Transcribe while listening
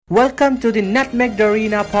Welcome to the Nutmeg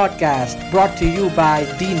Arena podcast, brought to you by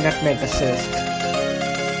the Nutmeg Assist.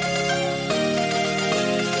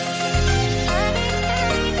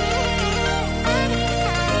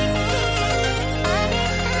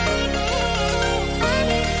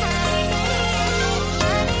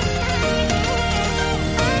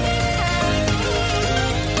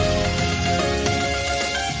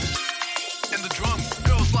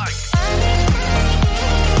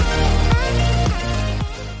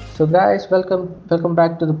 So guys, welcome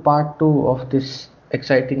back to the part 2 of this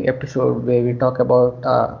exciting episode where we talk about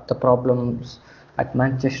the problems at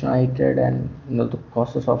Manchester United and the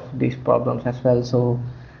causes of these problems as well. So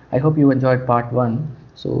I hope you enjoyed part 1.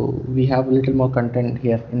 So we have a little more content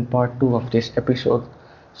here in part 2 of this episode.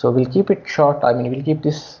 So we'll keep it short. We'll keep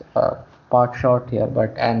this part short here,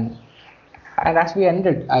 but and as we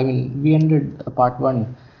ended part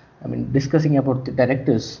 1, discussing about the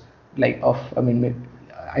directors,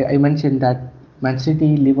 I mentioned that Man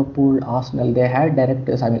City, Liverpool, Arsenal, they had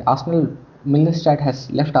directors. Arsenal, Milnerstad has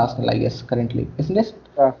left Arsenal, I guess, currently, isn't it?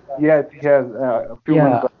 Yeah, he has a few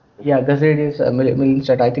months back. Yeah, Gazidis,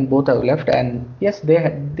 Milnerstad, I think both have left, and yes, they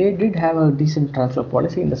did have a decent transfer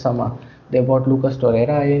policy in the summer. They bought Lucas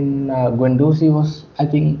Torreira in. Guendouzi was, I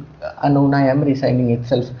think, an Unai Emery signing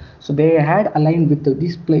itself. So they had aligned with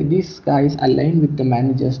these guys aligned with the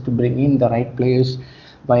managers to bring in the right players,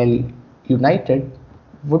 while United,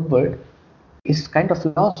 Woodward is kind of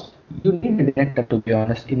lost. You need a director, to be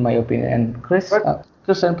honest, in my opinion. And Chris and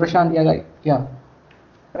Prashant, yeah.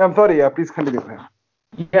 I'm sorry, please continue.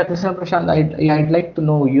 Yeah, Chris and Prashant, I'd like to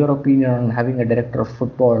know your opinion on having a director of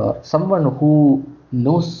football or someone who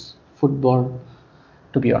knows football,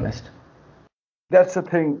 to be honest. That's the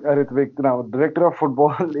thing, Ritvik. Now, director of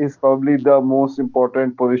football is probably the most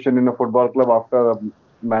important position in a football club after a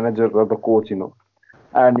manager or the coach,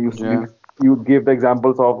 And you give the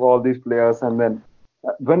examples of all these players, and then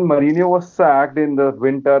when Mourinho was sacked in the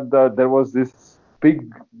winter, there was this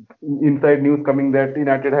big inside news coming that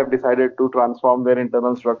United have decided to transform their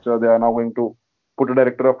internal structure. They are now going to put a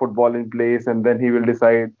director of football in place, and then he will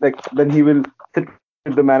decide. Then he will sit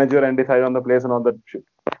with the manager and decide on the players and on the shit.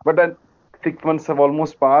 But then 6 months have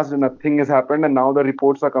almost passed and nothing has happened, and now the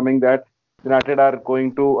reports are coming that United are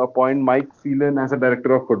going to appoint Mike Phelan as a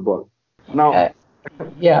director of football. Now.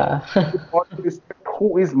 Yeah.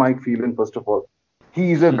 Who is Mike Phelan, first of all?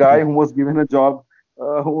 He is a guy who was given a job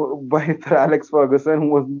by Sir Alex Ferguson, who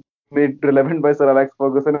was made relevant by Sir Alex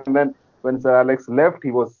Ferguson. And then when Sir Alex left,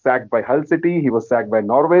 he was sacked by Hull City, he was sacked by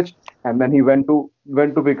Norwich, and then he went to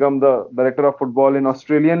become the director of football in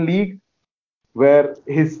Australian League, where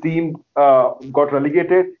his team got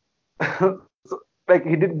relegated.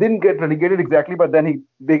 He didn't get relegated exactly, but then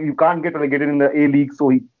you can't get relegated in the A League,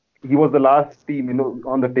 so he was the last team,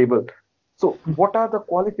 on the table. So what are the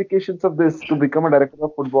qualifications of this to become a director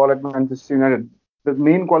of football at Manchester United? The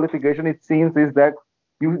main qualification, it seems, is that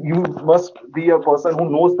you must be a person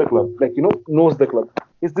who knows the club, knows the club.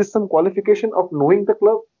 Is this some qualification of knowing the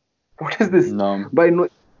club? What is this? No.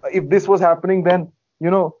 If this was happening, then,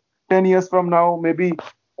 10 years from now, maybe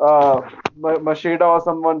Macheda or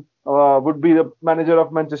someone would be the manager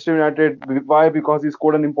of Manchester United. Why? Because he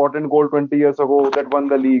scored an important goal 20 years ago that won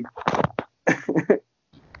the league.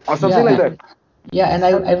 Or something like that. Yeah, and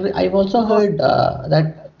I've also heard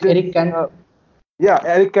that Eric Cantona.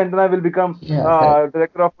 Eric Cantona will become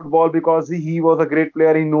director of football because he was a great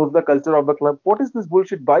player. He knows the culture of the club. What is this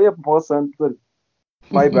bullshit? Buy a person.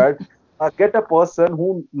 My bad. Get a person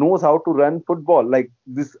who knows how to run football. Like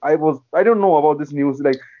this, I don't know about this news.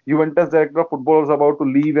 Like Juventus director of football was about to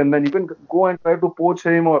leave, and then you can go and try to poach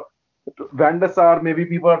him, or Van der Sar. Maybe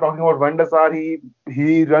people are talking about Van der Sar. He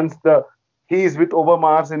is with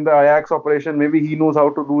Overmars in the Ajax operation. Maybe he knows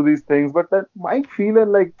how to do these things. But that Mike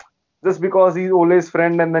Phelan, just because he's Ole's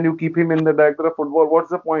friend and then you keep him in the director of football,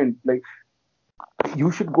 what's the point?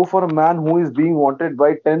 You should go for a man who is being wanted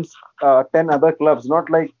by 10 other clubs, not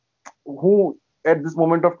who at this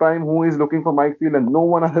moment of time who is looking for Mike Phelan. No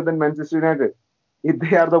one other than Manchester United. If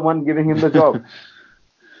they are the one giving him the job.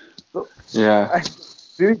 So, yeah.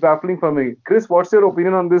 Really baffling for me. Chris, what's your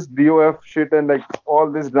opinion on this DOF shit and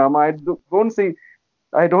all this drama?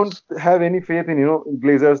 I don't have any faith in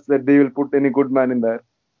Glazers that they will put any good man in there.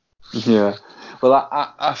 Yeah. Well,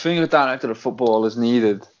 I think a director of football is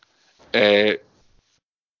needed,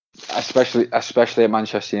 especially at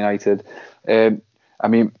Manchester United.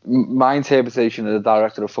 My interpretation of the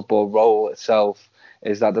director of football role itself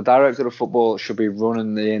is that the director of football should be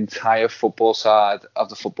running the entire football side of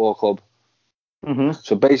the football club. Mm-hmm.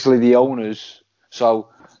 So basically the owners, so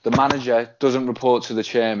the manager doesn't report to the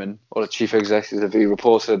chairman or the chief executive, he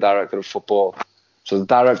reports to the director of football. So the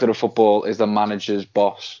director of football is the manager's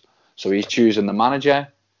boss. So he's choosing the manager.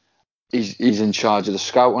 He's in charge of the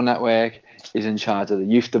scouting network. He's in charge of the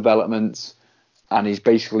youth development, and he's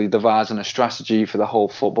basically devising a strategy for the whole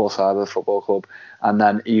football side of the football club. And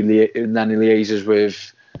then he liaises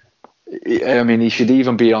with. I mean, he should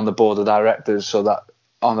even be on the board of directors, so that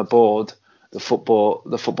on the board, the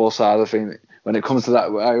football side of the thing. When it comes to that,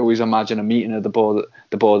 I always imagine a meeting of the board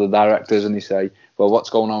of directors, and they say, well,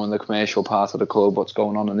 what's going on in the commercial part of the club? What's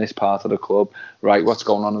going on in this part of the club? Right, what's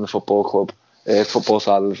going on in the football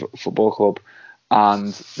side of the football club?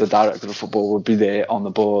 And the director of football would be there on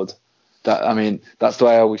the board. That's the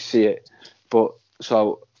way I always see it. But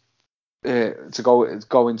so to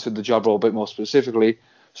go into the job role a bit more specifically,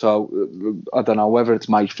 so I don't know whether it's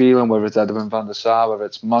Mike Phelan, whether it's Edwin van der Sar, whether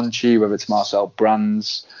it's Monchi, whether it's Marcel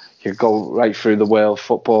Brands. You go right through the world of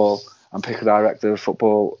football and pick a director of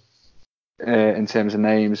football in terms of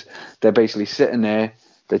names. They're basically sitting there,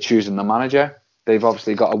 they're choosing the manager. They've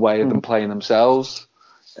obviously got a way of them playing themselves.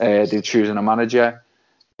 They're choosing a manager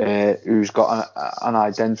who's got an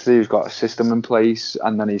identity, who's got a system in place,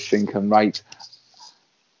 and then he's thinking, right,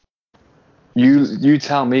 you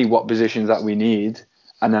tell me what positions that we need,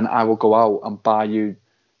 and then I will go out and buy you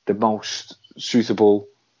the most suitable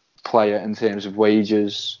player in terms of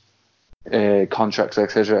wages, contracts,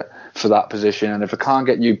 etc. for that position. And if I can't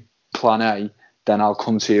get you plan A, then I'll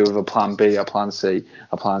come to you with a plan B, a plan C,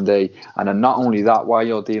 a plan D. And then not only that, while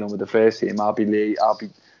you're dealing with the first team, I'll be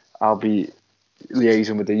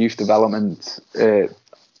liaising with the youth development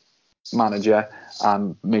manager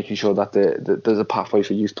and making sure that there's a pathway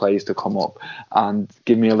for youth players to come up, and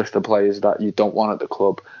give me a list of players that you don't want at the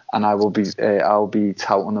club, and I'll be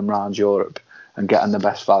touting them around Europe and getting the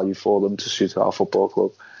best value for them to suit our football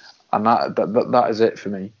club. And that is it for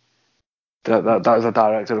me. That is a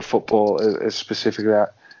director of football is specifically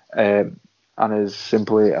that, and as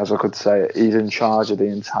simply as I could say, he's in charge of the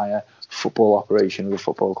entire football operation of the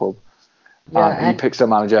football club. Yeah, and he picks the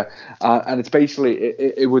manager, and it's basically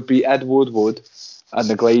it would be Ed Woodward and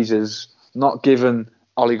the Glazers not giving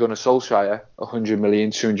Ole Gunnar Solskjaer 100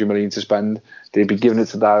 million, 200 million to spend. They'd be giving it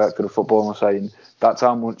to the director of football and saying, that's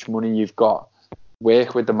how much money you've got.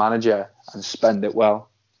 Work with the manager and spend it well.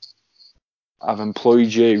 I've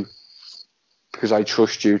employed you because I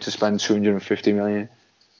trust you to spend 250 million.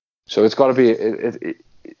 So it's got to be.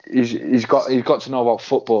 He's got to know about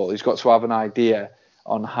football. He's got to have an idea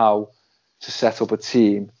on how to set up a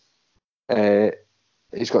team.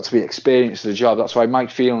 He's got to be experienced at the job. That's why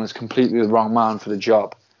Mike Phelan is completely the wrong man for the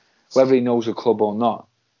job. Whether he knows the club or not,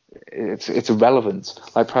 it's irrelevant.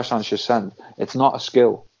 Like Prashant just said, it's not a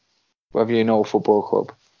skill. Whether you know a football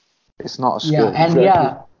club, it's not a skill.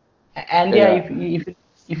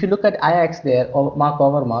 If you look at Ajax there, or Mark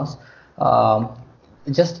Overmars,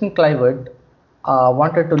 Justin Kluivert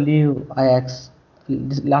wanted to leave Ajax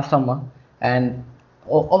last summer, and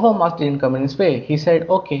Overmars didn't come in his way. He said,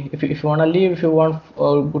 okay, if you want to leave, if you want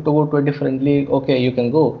to go to a different league, okay, you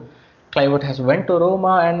can go. Kluivert has went to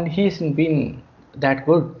Roma, and he's been that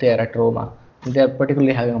good there at Roma. They're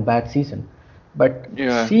particularly having a bad season. But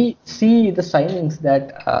see the signings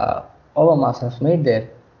that Overmars has made there.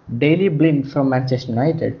 Daley Blind from Manchester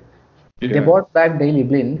United. Yeah. They bought back Daley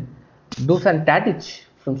Blind. Dusan Tadic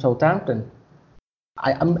from Southampton.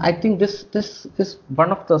 I think this is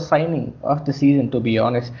one of the signing of the season, to be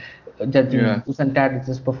honest. Judging Dusan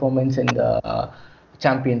Tadic's performance in the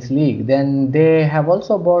Champions League. Then they have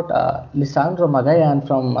also bought Lisandro Magayan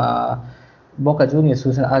from Boca Juniors,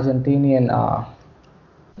 who's an Argentinian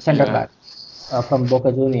centre back from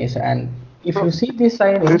Boca Juniors. And if you see these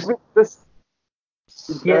signings,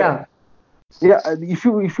 if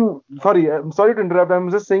you sorry, I'm sorry to interrupt. I'm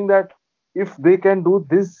just saying that if they can do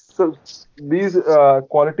these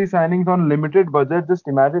quality signings on limited budget, just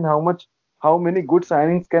imagine how many good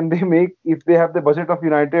signings can they make if they have the budget of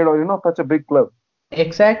United or such a big club.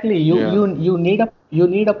 Exactly. You need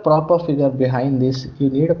a proper figure behind this. You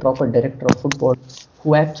need a proper director of football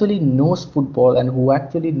who actually knows football and who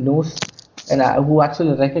actually knows and who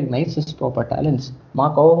actually recognizes proper talents.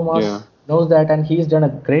 Mark Overmars knows that, and he's done a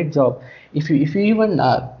great job. If you even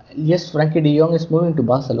Frankie De Jong is moving to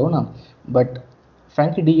Barcelona, but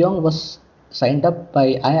Frankie De Jong was signed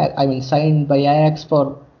by Ajax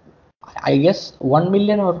for, I guess, 1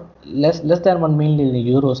 million or less than 1 million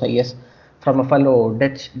euros, I guess, from a fellow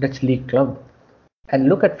Dutch league club. And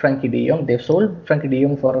look at Frankie De Jong. They've sold Frankie De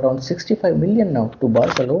Jong for around 65 million now to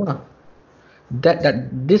Barcelona.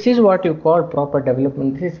 This is what you call proper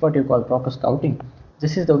development. This is what you call proper scouting.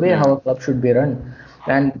 This is the way how a club should be run.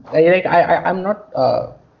 And I'm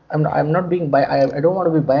not being biased. I don't want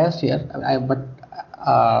to be biased here. But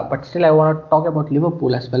But still, I want to talk about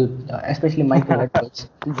Liverpool as well, especially Michael Edwards.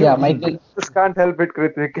 Yeah, Michael. Just can't help it,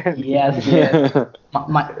 Kritik. Yes, yes.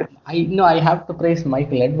 I have to praise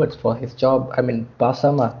Michael Edwards for his job. I mean,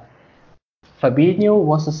 Basama. Fabinho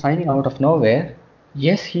was a signing out of nowhere.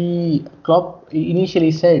 Yes, Klopp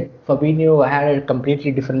initially said Fabinho had a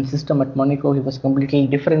completely different system at Monaco. He was a completely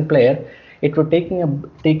different player. It would take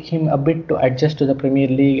him a bit to adjust to the Premier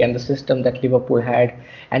League and the system that Liverpool had,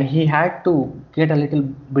 and he had to get a little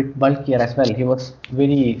bit bulkier as well. He was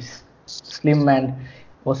very slim and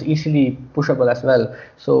was easily pushable as well.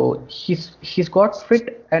 So he's got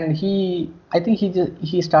fit, and I think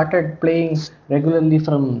he started playing regularly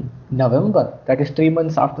from November. That is 3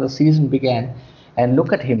 months after the season began. And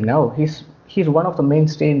look at him now. He's one of the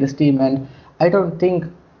mainstay in this team, and I don't think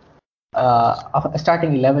a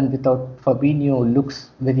starting 11 without Fabinho looks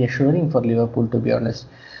very assuring for Liverpool, to be honest.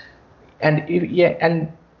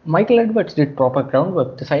 And Michael Edwards did proper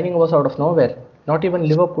groundwork. The signing was out of nowhere. Not even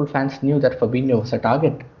Liverpool fans knew that Fabinho was a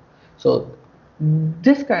target. So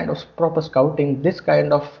this kind of proper scouting, this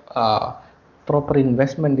kind of proper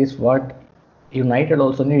investment is what United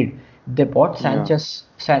also need. They bought Sanchez.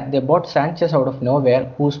 They bought Sanchez out of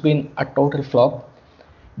nowhere, who's been a total flop.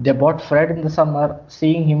 They bought Fred in the summer,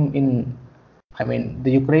 seeing him in,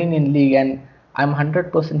 the Ukrainian league, and I'm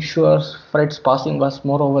 100% sure Fred's passing was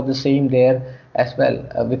more over the same there as well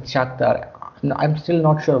with Shakhtar. I'm still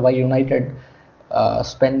not sure why United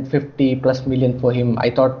spent 50 plus million for him.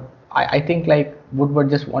 I think like Woodward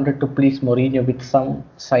just wanted to please Mourinho with some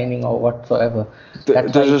signing or whatsoever.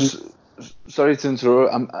 Sorry to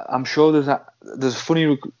interrupt. I'm sure there's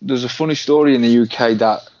a funny story in the UK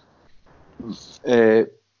that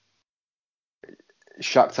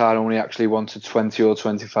Shakhtar only actually wanted 20 or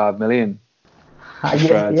 25 million.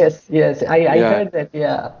 Yes. I heard that.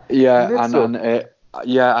 Yeah.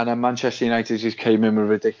 Yeah, and then Manchester United just came in with a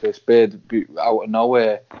ridiculous bid out of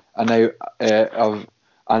nowhere, and then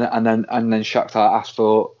Shakhtar asked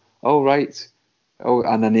for,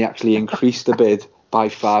 and then they actually increased the bid by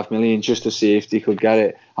 5 million just to see if they could get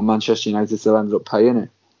it, and Manchester United still ended up paying it.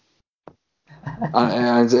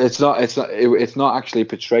 and it's not actually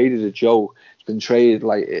portrayed as a joke.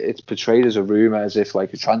 It's portrayed as a rumor, as if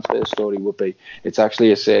like a transfer story would be. It's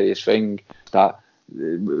actually a serious thing that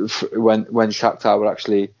when Shakhtar were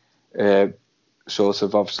actually sort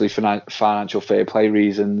of obviously financial fair play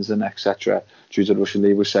reasons and etc. due to the Russian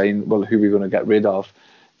league, were saying, well, who are we going to get rid of?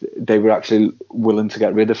 They were actually willing to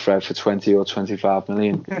get rid of Fred for 20 or 25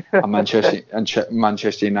 million. And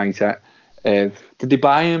Manchester United, did they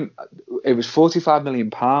buy him? It was 45 million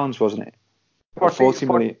pounds, wasn't it?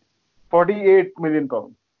 48 million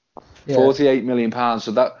pounds. Yeah. 48 million pounds.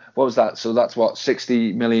 So what was that? So that's what,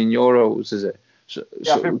 60 million euros, is it? So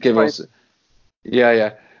give us.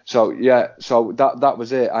 Yeah. So that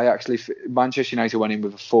was it. Manchester United went in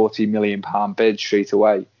with a 40 million pound bid straight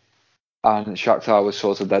away, and Shakhtar was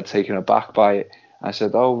sort of then taken aback by it. I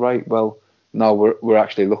said, "Oh right, well no, we're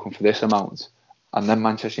actually looking for this amount," and then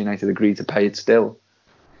Manchester United agreed to pay it still.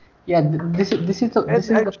 Yeah, this is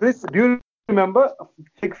the. Do you remember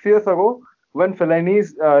 6 years ago when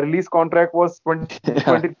Fellaini's release contract was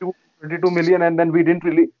 22 million, and then we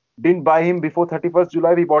didn't buy him before 31st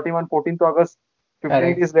July. We bought him on 14th August.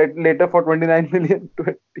 15 days later for 29 million.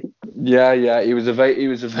 20. Yeah. He was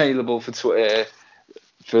available for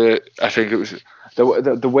I think it was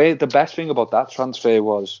the best thing about that transfer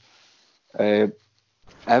was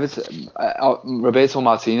Everton. Roberto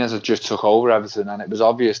Martinez had just took over Everton, and it was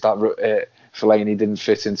obvious that Fellaini didn't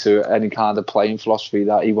fit into any kind of playing philosophy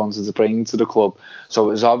that he wanted to bring to the club. So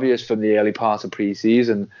it was obvious from the early part of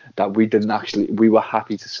pre-season that we were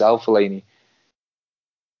happy to sell Fellaini.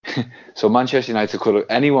 So Manchester United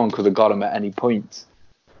anyone could have got him at any point.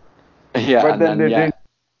 Yeah, but then they didn't.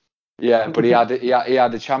 Yeah, but he had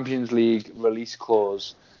the Champions League release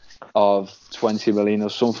clause of 20 million or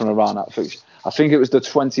something around that. I think it was the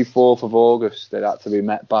 24th of August that had to be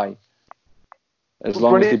met by. As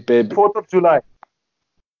long as they bid 4th of July.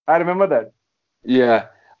 I remember that. Yeah,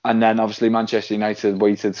 and then obviously Manchester United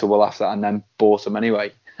waited till after that and then bought him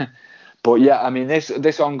anyway. But yeah, I mean,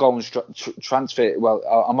 this ongoing transfer, well,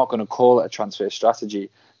 I'm not going to call it a transfer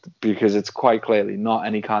strategy because it's quite clearly not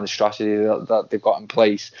any kind of strategy that they've got in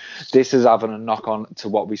place. This is having a knock-on to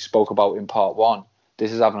what we spoke about in part one.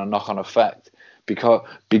 This is having a knock-on effect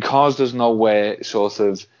because there's no sort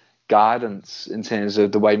of guidance in terms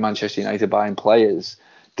of the way Manchester United buying players.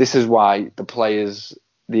 This is why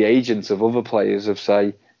the agents of other players of,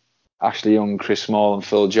 say, Ashley Young, Chris Small and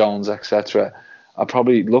Phil Jones, etc., are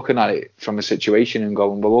probably looking at it from a situation and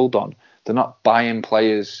going, well, hold on, they're not buying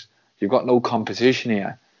players. You've got no competition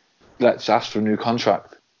here. let's ask for a new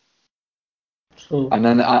contract. So And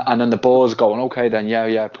then the board's going, okay, then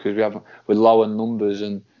because we're low in numbers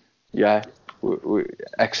and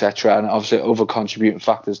etc. And obviously other contributing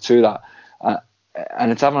factors to that,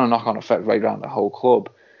 and it's having a knock-on effect right around the whole club.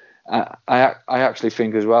 I actually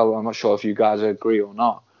think as well. I'm not sure if you guys agree or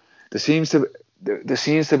not. There seems to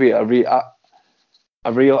be a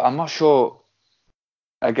real. I'm not sure.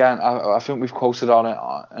 Again, I think we've quoted on it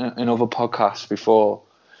in other podcasts before.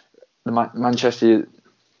 The Manchester,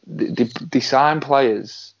 they sign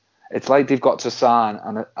players. It's like they've got to sign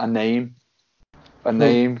a name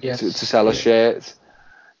yes. to sell a shirt.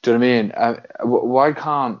 Do you know what I mean? Why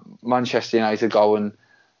can't Manchester United go and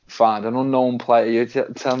find an unknown player? You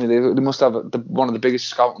tell me they must have one of the biggest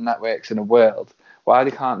scouting networks in the world. Why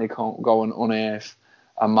can't they go and unearth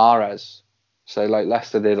a Mahrez, say like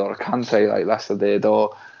Leicester did, or a Kante like Leicester did,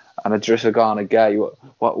 or an Idrissa Gana Gueye,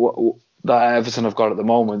 what that Everton have got at the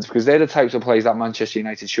moment? Because they're the types of players that Manchester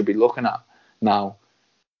United should be looking at now.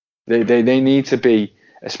 They need to be,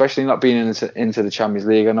 especially not being into the Champions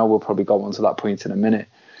League. I know we'll probably go on to that point in a minute,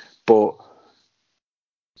 but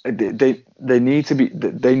they need to be.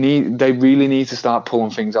 They really need to start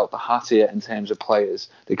pulling things out the hat here in terms of players.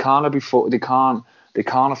 They can't afford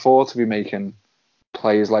to be making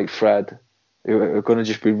players like Fred, who are going to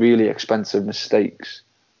just be really expensive mistakes,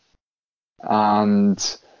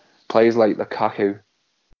 and players like Lukaku.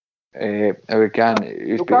 Lukaku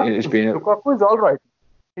is all right.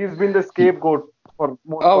 He's been the scapegoat for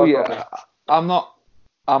most. Oh yeah, I'm not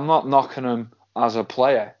knocking him as a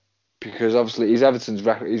player, because obviously he's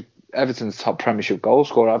Everton's top Premiership goal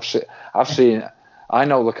scorer. I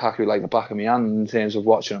know Lukaku like the back of my hand in terms of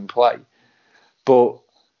watching him play, but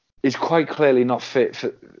he's quite clearly not fit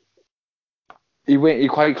for. He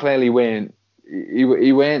quite clearly weren't.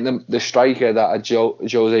 He weren't the striker that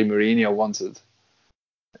Jose Mourinho wanted.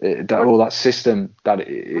 That system that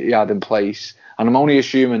he had in place, and I'm only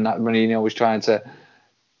assuming that Mourinho was trying to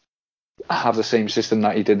have the same system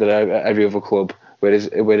that he did at every other club, where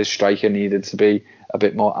his striker needed to be a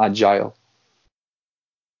bit more agile.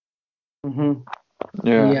 Mm-hmm.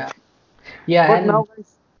 Yeah. But And now,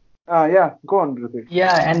 go on, Ritesh.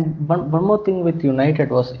 yeah, and one more thing with United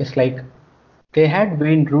it's like they had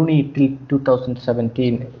Wayne Rooney till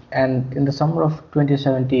 2017, and in the summer of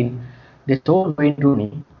 2017, they sold Wayne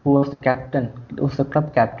Rooney, who was the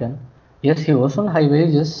club captain. Yes, he was on high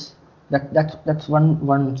wages. That's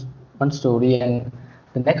one story, and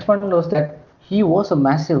the next one was that he was a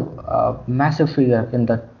massive figure in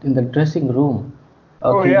the dressing room.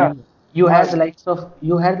 Oh yeah. You had the likes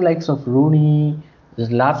of Rooney,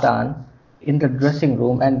 Zlatan in the dressing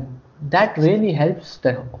room, and that really helps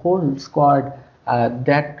the whole squad.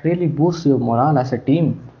 That really boosts your morale as a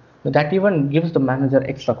team. That even gives the manager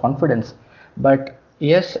extra confidence. But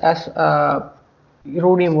yes, as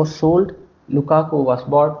Rooney was sold, Lukaku was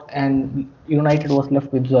bought, and United was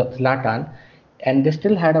left with Zlatan, and they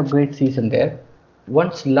still had a great season there.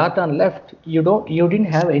 Once Zlatan left, you didn't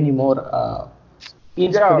have any more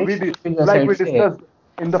inspiration figures, like I'd we say. discussed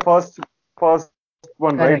in the first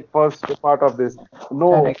one, right? Correct. First part of this.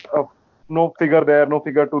 Correct. No figure there, no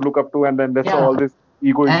figure to look up to, and then that's Yeah. all this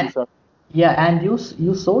ego And issues. yeah, and you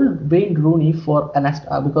sold Wayne Rooney for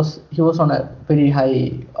because he was on a very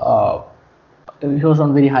high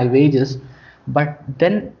wages, but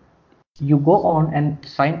then you go on and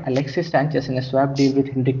sign Alexis Sanchez in a swap deal with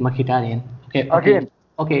Henrik Mkhitaryan.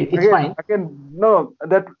 Okay, it's fine.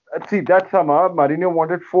 That summer Mourinho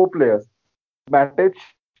wanted 4 players: Matic,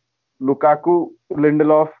 Lukaku,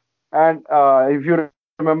 Lindelof, and if you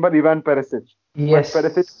remember, Ivan Perisic. Yes, But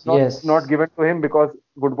Perisic not given to him because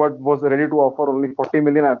Woodward was ready to offer only 40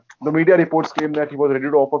 million. The media reports came that he was ready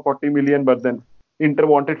to offer 40 million, but then Inter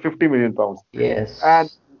wanted 50 million pounds. Yes.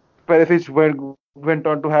 And Perisic went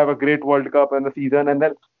on to have a great World Cup and the season, and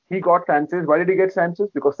then he got Sanchez. Why did he get Sanchez?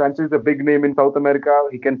 Because Sanchez is a big name in South America.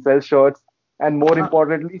 He can sell shirts, and more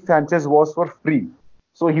importantly, Sanchez was for free.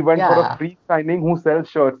 So he went for a free signing who sells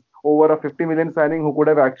shirts over a 50 million signing who could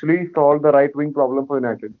have actually solved the right wing problem for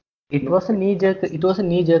United. It was a knee-jerk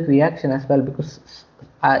reaction as well, because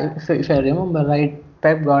if I remember right,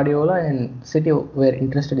 Pep Guardiola and City were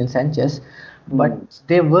interested in Sanchez, but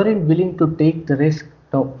they weren't willing to take the risk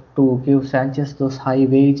to give Sanchez those high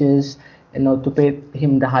wages, to pay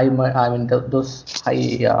him those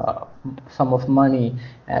high sum of money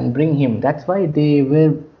and bring him. That's why they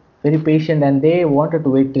were very patient and they wanted to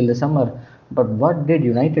wait till the summer. But what did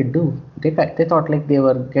United do? They thought like they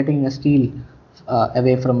were getting a steal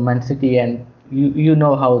away from Man City, and you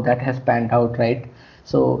know how that has panned out, right?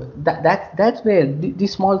 So that's where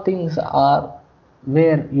these small things are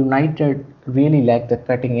where United really lack the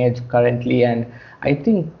cutting edge currently, and I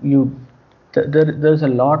think there's a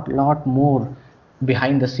lot more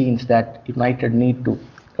behind the scenes that United need to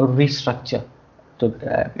restructure. To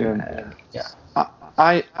yeah,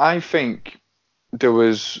 I think there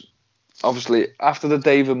was obviously after the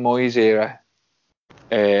David Moyes era,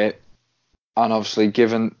 and obviously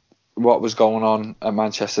given what was going on at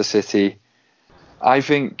Manchester City, I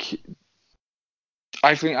think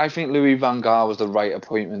Louis van Gaal was the right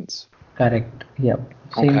appointment. correct. Yeah.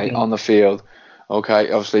 Same Okay, thing. on the field.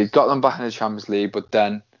 Okay, obviously got them back in the Champions League, but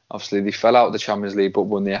then obviously they fell out of the Champions League, but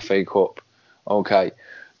won the FA Cup. Okay,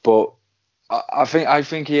 but I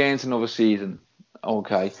think he earned another season.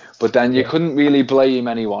 Okay, but then you couldn't really blame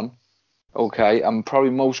anyone. Okay, and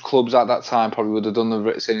probably most clubs at that time probably would have done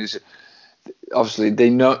the same. Obviously, they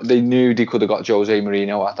knew they could have got Jose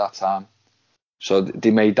Mourinho at that time, so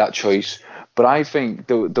they made that choice. But I think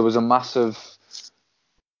there was a massive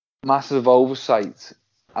oversight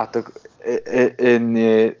at in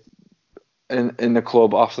the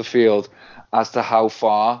club off the field as to how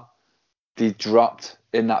far they dropped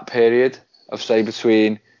in that period of say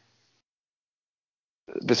between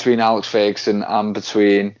Alex Ferguson and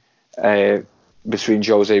between Jose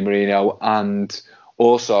Mourinho, and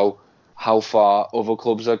also how far other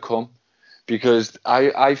clubs had come, because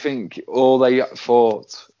I think all they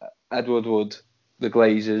thought, Edward Wood, the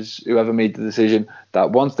Glazers, whoever made the decision,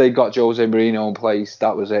 that once they got Jose Mourinho in place,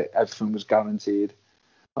 that was it. Everything was guaranteed.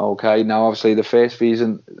 Okay, now obviously the first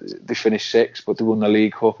season they finished sixth, but they won the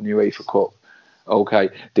League Cup and UEFA Cup. Okay,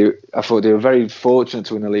 I thought they were very fortunate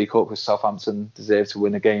to win the League Cup because Southampton deserved to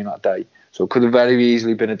win the game that day. So it could have very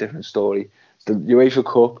easily been a different story. The UEFA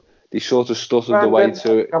Cup, they sort of stuttered the way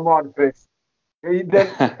to it. Come on, Chris. Then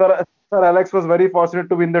Sir Alex was very fortunate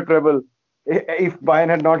to win the treble. If Bayern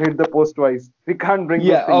had not hit the post twice, we can't bring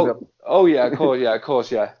those things up. Oh yeah, of course.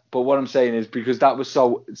 But what I'm saying is because that was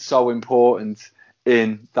so important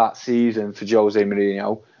in that season for Jose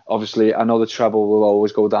Mourinho. Obviously, I know the treble will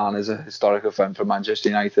always go down as a historic event for Manchester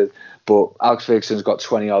United, but Alex Ferguson's got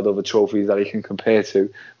 20 odd other trophies that he can compare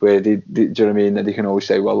to, where do you know what I mean? That he can always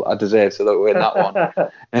say, well, I deserve to win that one.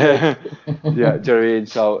 Yeah, do you know what I mean?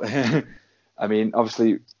 So, I mean,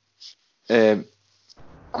 obviously, and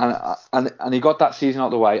he got that season out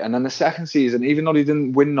of the way, and then the second season, even though he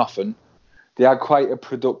didn't win nothing, they had quite a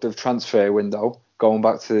productive transfer window. Going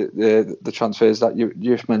back to the transfers that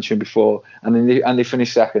you've mentioned before, and then they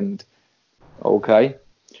finished second. Okay,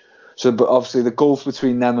 so but obviously the gulf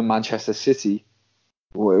between them and Manchester City,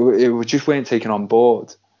 it just weren't taken on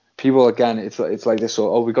board. People again, it's like this.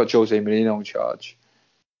 So, we got Jose Mourinho in charge.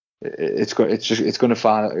 It's going to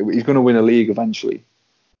find he's going to win a league eventually.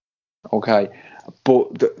 Okay,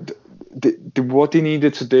 but what they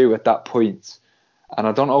needed to do at that point, and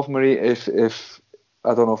I don't know if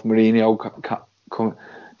Mourinho.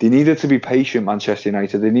 They needed to be patient, Manchester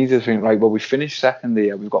United. They needed to think, right, well, we finished second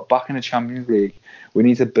here. We've got back in the Champions League. We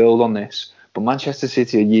need to build on this. But Manchester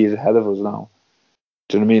City are years ahead of us now.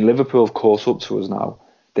 Do you know what I mean? Liverpool have caught up to us now.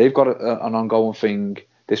 They've got an ongoing thing.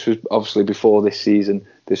 This was obviously before this season.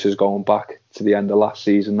 This is going back to the end of last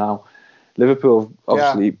season now. Liverpool have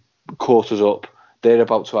obviously caught us up. They're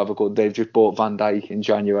about to have a good... They've just bought Van Dijk in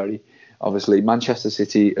January. Obviously, Manchester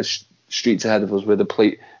City are streets ahead of us with the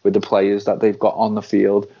players that they've got on the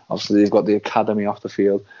field. Obviously, they've got the academy off the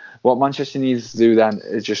field. What Manchester needs to do then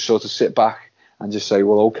is just sort of sit back and just say,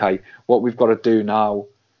 well, okay, what we've got to do now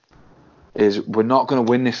is we're not going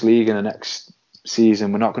to win this league in the next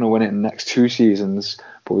season. We're not going to win it in the next 2 seasons.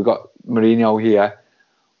 But we've got Mourinho here.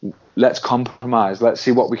 Let's compromise. Let's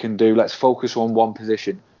see what we can do. Let's focus on one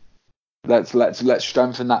position. Let's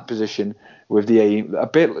strengthen that position with the aim, a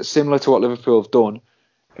bit similar to what Liverpool have done.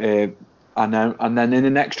 And then in the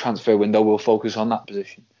next transfer window we'll focus on that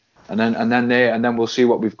position, and then we'll see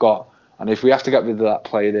what we've got, and if we have to get rid of that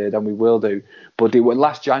player there, then we will do. But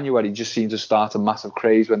last January just seemed to start a massive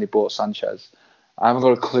craze when they bought Sanchez. I haven't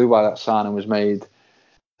got a clue why that signing was made,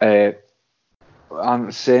 and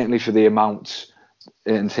certainly for the amounts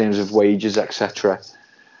in terms of wages, etc.,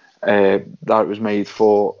 that it was made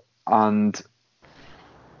for. And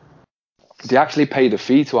they actually paid a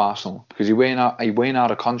fee to Arsenal because he went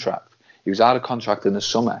out of contract. He was out of contract in the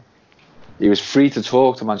summer. He was free to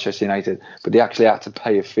talk to Manchester United, but they actually had to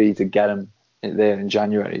pay a fee to get him there in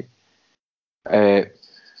January. And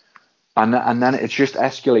then it's just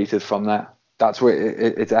escalated from there. That's where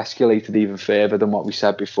it's escalated even further than what we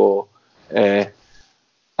said before. And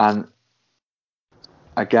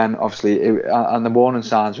again, obviously, and the warning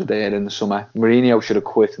signs were there in the summer. Mourinho should have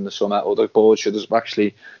quit in the summer, or the board should have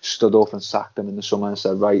actually stood up and sacked him in the summer and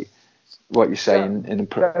said, right, what you're saying.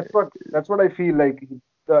 That's what I feel like.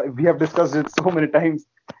 We have discussed it so many times.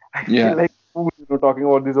 I feel like talking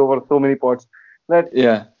about this over so many pods. That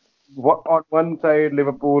on one side,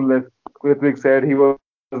 Liverpool, as Kvitwick said, he was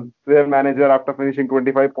their manager after finishing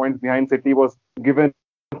 25 points behind City, was given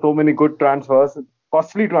so many good transfers,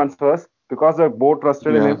 costly transfers, because the board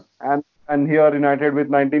trusted in him. And here United with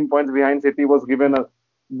 19 points behind City Marino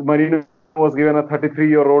was given a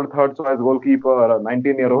 33-year-old third choice goalkeeper, a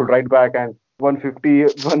 19-year-old right back, and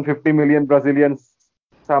 150 million Brazilian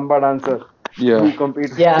samba dancer who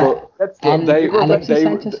compete. Yeah, so Alexis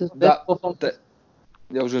Sanchez is best performance. I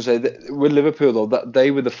was going to say that with Liverpool though, that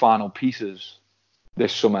they were the final pieces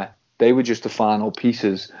this summer. They were just the final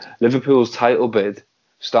pieces. Liverpool's title bid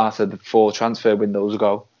started 4 transfer windows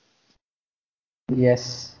ago.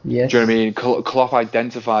 Yes. Do you know what I mean? Klopp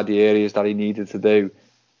identified the areas that he needed to do,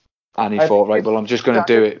 and he thought, right, well, I'm just going to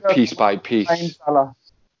do it piece by piece.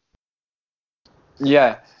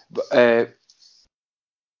 Yeah, that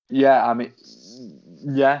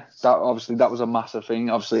was a massive thing.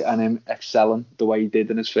 Obviously, and him excelling the way he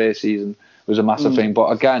did in his first season was a massive thing.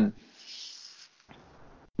 But again,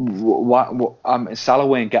 Salah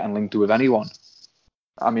weren't getting linked with anyone.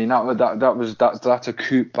 I mean, that's a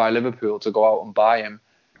coup by Liverpool to go out and buy him,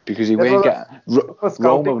 because he weren't getting.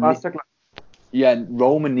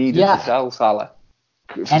 Roman needed to sell Salah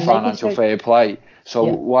for financial fair play. So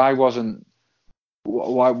why weren't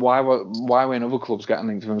other clubs getting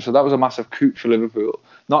linked to him? So that was a massive coup for Liverpool.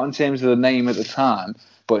 Not in terms of the name at the time,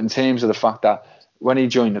 but in terms of the fact that when he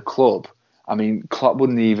joined the club, I mean, Klopp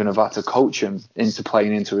wouldn't even have had to coach him into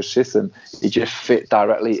playing into his system. He just fit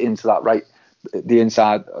directly into that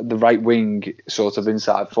the right wing sort of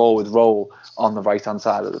inside forward role on the right hand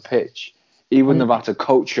side of the pitch. He wouldn't have had to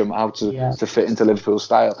coach him how to fit into Liverpool's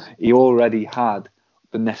style. He already had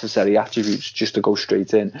the necessary attributes just to go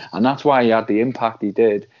straight in, and that's why he had the impact he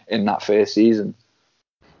did in that first season.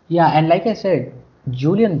 Yeah, and like I said,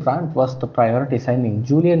 Julian Brandt was the priority signing.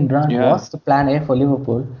 Julian Brandt was the plan A for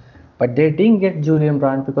Liverpool, but they didn't get Julian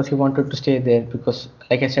Brandt because he wanted to stay there, because,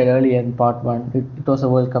 like I said earlier in part 1, it was a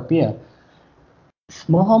World Cup year.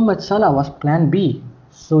 Mohamed Salah was plan B.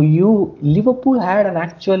 So Liverpool had an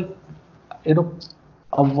actual,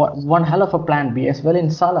 one hell of a plan B as well in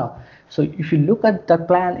Salah. So if you look at the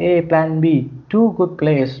plan A, plan B, 2 good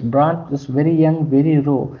players. Brandt was very young, very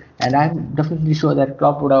raw, and I'm definitely sure that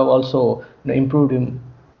Klopp would have also improved him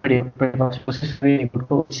pretty much, because he's a really good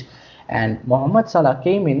coach. And Mohamed Salah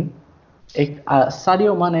came in.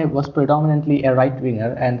 Sadio Mane was predominantly a right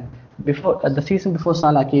winger, and before the season before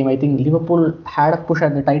Salah came, I think Liverpool had a push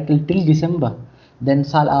at the title till December. Then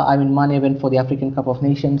Mane went for the African Cup of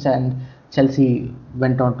Nations, and Chelsea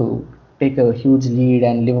went on to take a huge lead,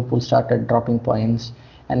 and Liverpool started dropping points.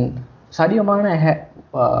 And Sadio Mane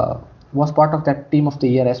was part of that team of the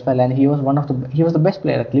year as well, and he was the best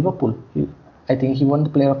player at Liverpool. I think he won the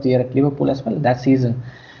Player of the Year at Liverpool as well that season.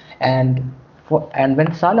 And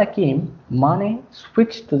when Salah came, Mane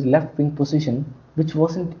switched to the left wing position, which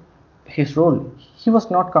wasn't his role. He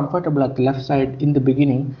was not comfortable at the left side in the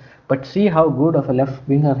beginning, but see how good of a left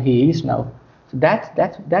winger he is now. So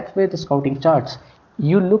that's where the scouting starts.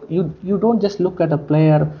 You don't just look at a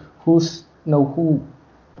player who just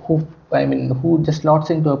slots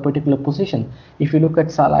into a particular position. If you look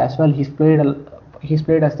at Salah as well, he's played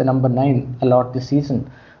as the number 9 a lot this season,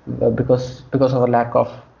 because of a lack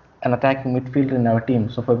of an attacking midfielder in our team.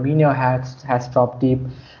 So Firmino has dropped deep.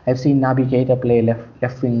 I've seen Naby Keita play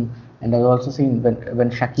left wing, and I've also seen when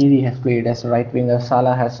Shaqiri has played as a right winger,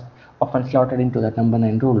 Salah has often slotted into that number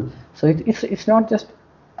 9 role. So it's not just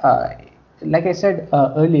like I said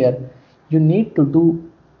earlier, you need to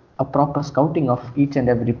do a proper scouting of each and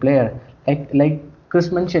every player. Like Chris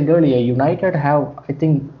mentioned earlier, United have, I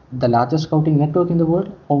think, the largest scouting network in the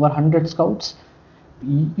world, over 100 scouts.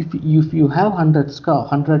 If you have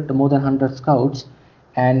more than 100 scouts,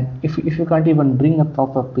 and if you can't even bring a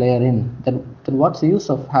proper player in, then what's the use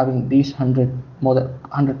of having these more than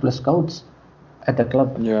 100 plus scouts at the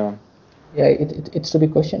club? It's a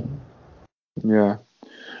big question. Yeah,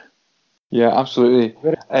 absolutely.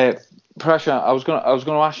 Pressure. I was going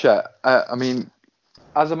to ask you. I mean,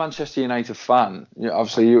 as a Manchester United fan,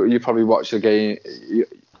 obviously you probably watch the game.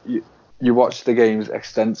 You watch the games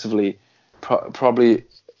extensively, probably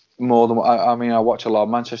more than I mean. I watch a lot of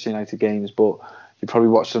Manchester United games, but you probably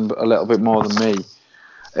watch them a little bit more than me.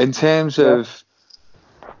 In terms of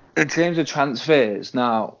transfers,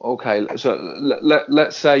 now, okay. So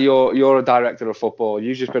let's say you're a director of football.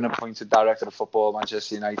 You've just been appointed director of football at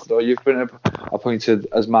Manchester United, or you've been appointed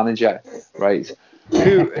as manager, right?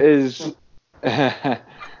 Who is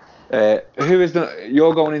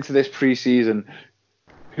You're going into this pre-season.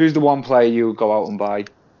 Who's the one player you would go out and buy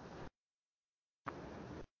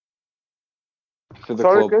for the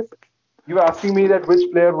club? Chris, you were asking me that which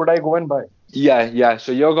player would I go and buy? Yeah.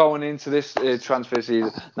 So you're going into this transfer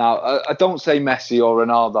season now. I don't say Messi or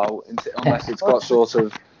Ronaldo unless it's got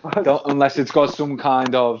unless it's got some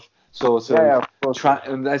kind of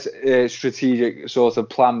unless strategic sort of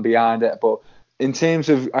plan behind it. But in terms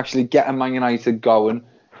of actually getting Man United going,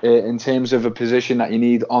 in terms of a position that you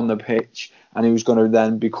need on the pitch, and who's going to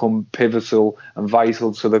then become pivotal and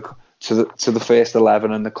vital to the first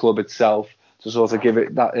 11 and the club itself, to sort of give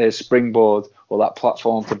it that springboard or that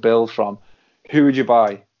platform to build from, who would you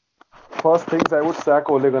buy? First things, I would sack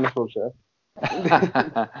Ole Gunnar Solskjaer.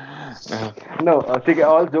 No,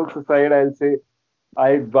 all jokes aside, I'll say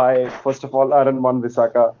I'd buy, first of all, Aaron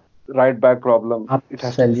Wan-Bissaka, right back problem.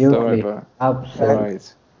 Absolutely.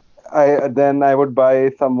 Right. Then I would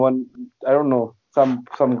buy someone, I don't know,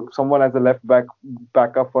 someone as a left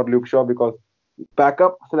backup for Luke Shaw, because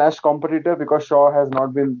backup/competitor, because Shaw has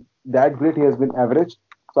not been that great. He has been average.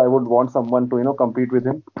 So I would want someone to compete with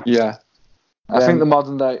him. Yeah. I think the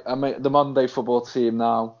modern day football team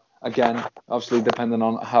now, again, obviously depending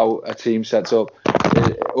on how a team sets up,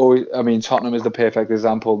 Tottenham is the perfect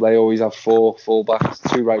example. They always have 4 full backs,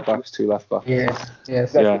 2 right backs, 2 left backs. Yes.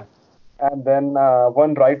 Yeah. And then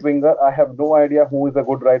one right winger. I have no idea who is a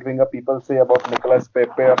good right winger. People say about Nicolas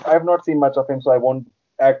Pepe. I have not seen much of him, so I won't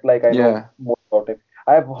act like I know more about him.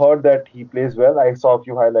 I have heard that he plays well. I saw a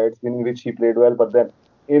few highlights in which he played well, but then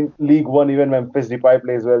in League One, even Memphis Depay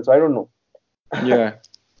plays well, so I don't know. Yeah.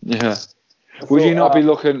 Would you not be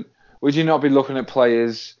looking at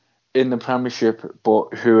players in the Premiership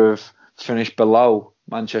but who have finished below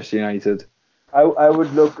Manchester United? I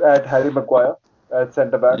would look at Harry Maguire at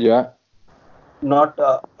centre back. Yeah. Not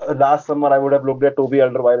last summer I would have looked at Toby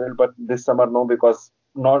Alderweireld, but this summer no, because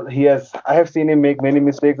I have seen him make many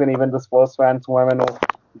mistakes, and even the Spurs fans who I know,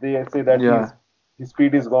 they say that his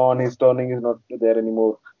speed is gone, his turning is not there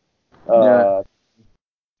anymore.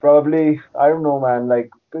 Probably, I don't know, man. Like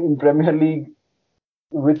in Premier League,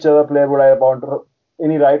 which other player would I want?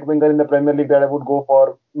 Any right winger in the Premier League that I would go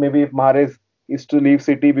for? Maybe if Mahrez is to leave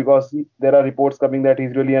City, because there are reports coming that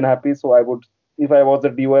he's really unhappy. So I would, if I was the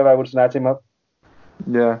DOF, I would snatch him up.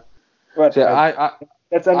 Yeah. But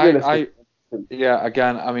that's unrealistic.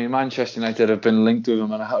 Again, Manchester United have been linked with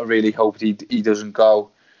him, and I really hope he doesn't go.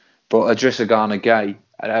 But Idrissa Gana Gueye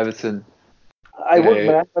at Everton. I would,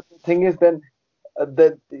 man. But the thing is, then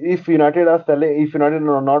that if United are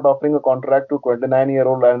not offering a contract to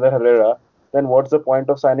 29-year-old Ander Herrera, then what's the point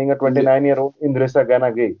of signing a 29-year-old Idrissa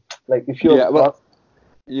Gana Gueye? Like if you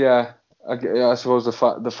I suppose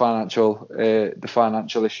the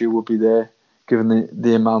financial issue would be there, given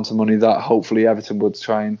the amount of money that hopefully Everton would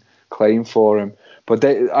try and claim for him. But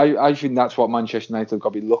I think that's what Manchester United have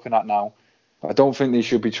got to be looking at now. I don't think they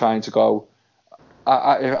should be trying to go.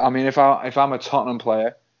 If I'm a Tottenham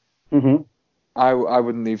player, I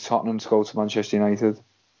wouldn't leave Tottenham to go to Manchester United.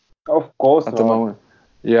 Of course, at the moment.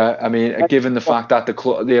 Yeah, given the fact that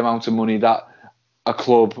the amount of money that a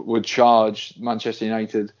club would charge Manchester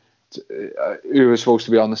United, who are supposed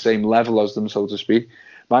to be on the same level as them, so to speak,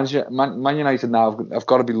 Man United now have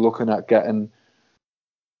got to be looking at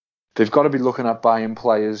they've got to be looking at buying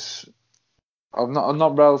players of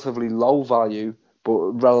not relatively low value, but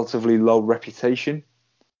relatively low reputation,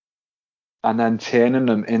 and then turning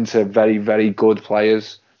them into very, very good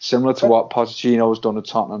players, similar to what Pochettino has done at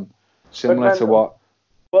Tottenham, similar to what.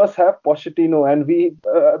 First have Pochettino, and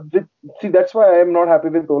see, that's why I am not happy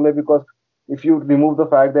with Ole, because if you remove the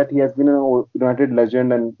fact that he has been a United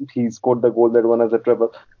legend and he scored the goal that won us a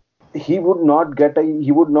treble, he would not get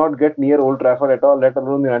near Old Trafford at all, let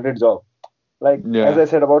alone the United job. As I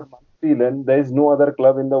said about Mike Phelan, there is no other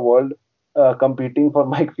club in the world competing for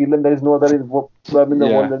Mike Phelan. There is no other club in the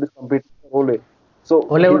world that is competing for Ole. So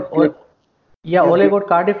Ole got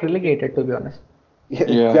Cardiff relegated, to be honest.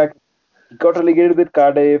 Exactly. He got relegated with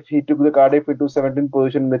Cardiff. He took the Cardiff into 17th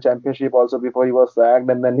position in the Championship also before he was sacked,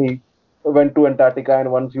 and then he went to Antarctica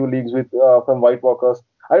and won few leagues with from White Walkers.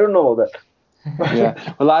 I don't know about that.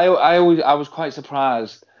 Yeah, well, I was quite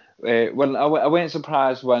surprised when I wasn't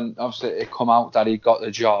surprised when obviously it come out that he got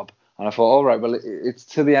the job, and I thought, all right, well, it's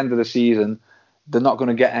to the end of the season. They're not going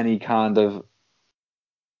to get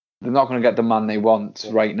they're not going to get the man they want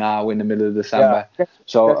right now in the middle of December. Yeah.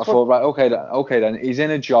 So I thought, right, okay then. He's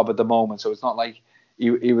in a job at the moment, so it's not like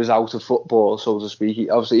he was out of football, so to speak.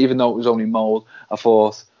 Obviously, even though it was only mould, I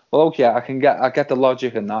thought, well, okay, I get the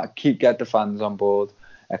logic in that. Get the fans on board,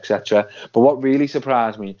 etc. But what really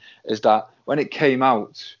surprised me is that when it came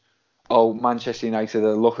out, Manchester United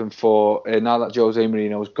are looking for, now that Jose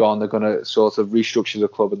Mourinho's gone, they're going to sort of restructure the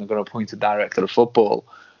club and they're going to appoint a director of football.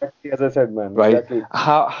 Exactly, as I said, man. Right? Exactly.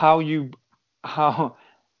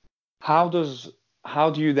 How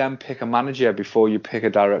do you then pick a manager before you pick a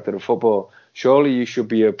director of football? Surely you should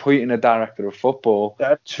be appointing a director of football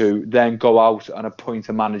to then go out and appoint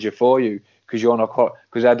a manager for you, because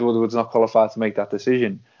Ed Woodward's not qualified to make that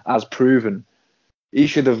decision, as proven. He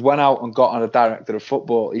should have went out and got on a director of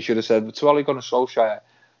football. He should have said to Ole Gunnar Solskjaer,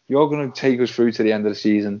 "You're going to take us through to the end of the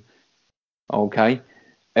season, okay?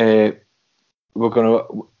 We're going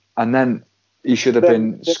to," and then he should have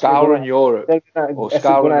been scouring Europe or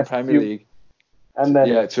scouring the Premier League. And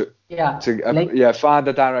then find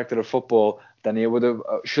the director of football. Then he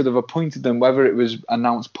should have appointed them, whether it was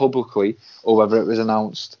announced publicly or whether it was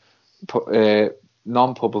announced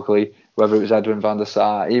non-publicly, whether it was Edwin van der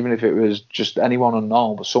Sar, even if it was just anyone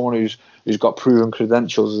unknown, but someone who's got proven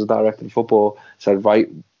credentials as a director of football, said, right,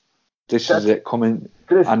 this is it, come in,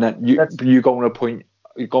 and then you go and appoint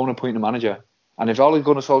a manager. And if Ole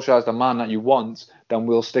Gunnar Solskjaer is the man that you want, then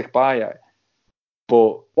we'll stick by it.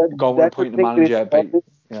 But go and appoint the manager.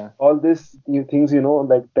 All these new things,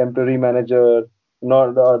 like temporary manager,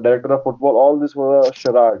 not the director of football, all this was a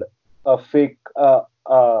charade, a fake,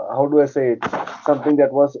 how do I say it? Something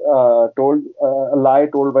that was told, a lie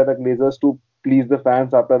told by the Glazers to please the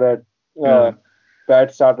fans after that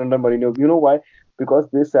bad start under Mourinho. You know why? Because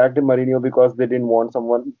they sacked Mourinho because they didn't want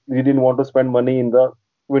to spend money in the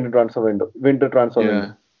winter transfer window.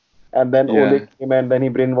 And then Ole came and then he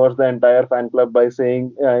brainwashed the entire fan club by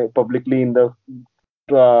saying publicly in the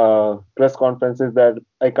press conferences that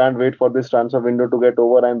I can't wait for this transfer window to get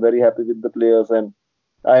over. I'm very happy with the players and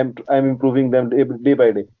I'm improving them day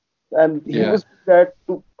by day. And he was that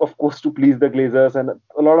of course, to please the Glazers. And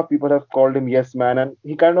a lot of people have called him yes man, and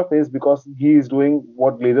he kind of is, because he is doing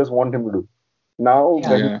what Glazers want him to do. Now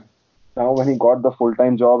when he got the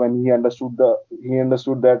full-time job and he understood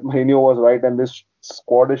that Mourinho was right and this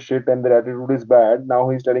squad is shit and their attitude is bad, now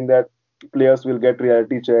he's telling that players will get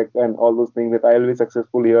reality check and all those things, that I will be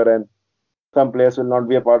successful here and some players will not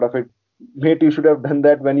be a part of it. Mate, you should have done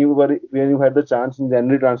that when you had the chance in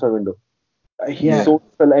January transfer window. He sold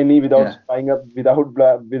Fellaini without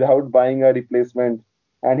buying a replacement,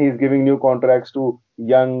 and he's giving new contracts to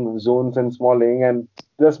Young, Zones and Smalling, and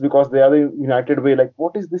just because they are the United way, like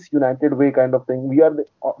what is this United way kind of thing? We are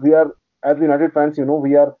as United fans,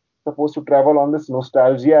 we are supposed to travel on this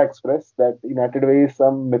nostalgia express that United way is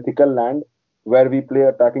some mythical land where we play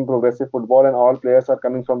attacking progressive football and all players are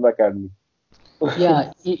coming from the academy.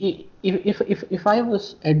 Yeah, if I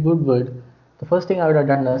was Ed Woodward, the first thing I would have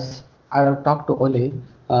done is I would have talked to Ole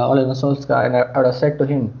Gunnar Solskjaer, and I would have said to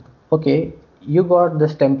him, okay, you got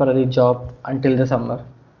this temporary job until the summer.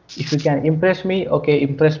 If you can impress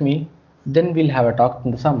me, then we'll have a talk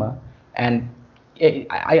in the summer. And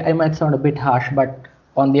I might sound a bit harsh, but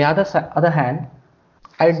on the other hand,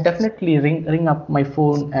 I'd definitely ring up my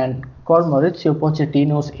phone and call Mauricio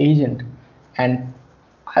Pochettino's agent, and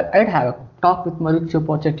I'd have a talk with Mauricio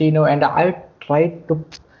Pochettino, and I tried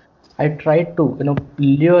to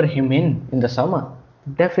lure him in the summer.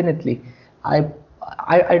 Definitely, I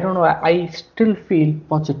don't know. I still feel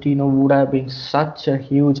Pochettino would have been such a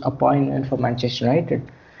huge appointment for Manchester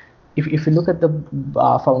United. If you look at the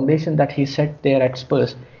foundation that he set there at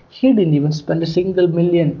Spurs, he didn't even spend a single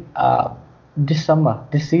million this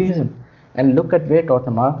season. And look at where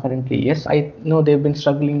Tottenham are currently. Yes, I know they've been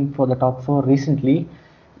struggling for the top four recently.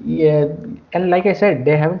 Yeah, and like I said,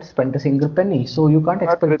 they haven't spent a single penny, so you can't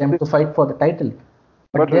expect them to fight for the title.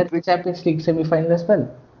 But they're the Champions League semi-final as well.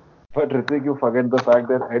 But Hrithik, you forget the fact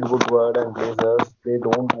that Ed Woodward and Glazers, they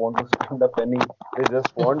don't want to spend a penny. They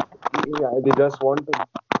just want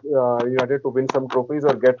United to win some trophies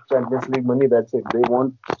or get Champions League money. That's it. They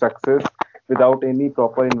want success without any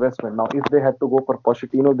proper investment. Now, if they had to go for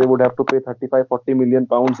Pochettino, they would have to pay 35-40 million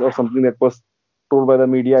pounds or something that was told by the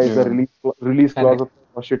media is the release clause of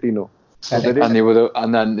Pochettino. And then they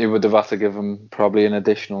would have had to give him probably an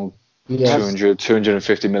additional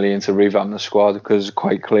 250 million to revamp the squad, because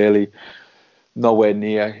quite clearly nowhere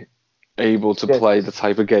near able to play the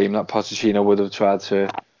type of game that Pochettino would have tried to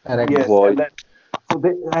employ.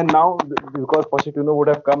 And now, because Pochettino would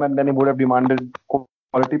have come and then he would have demanded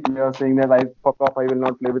quality players, saying that I will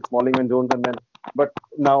not play with Smalling and Jones, but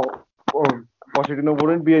now Pochettino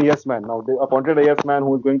wouldn't be a yes man. Now they appointed a yes man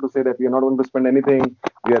who is going to say that we are not going to spend anything,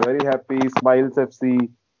 we are very happy, Smiles FC,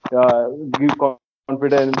 give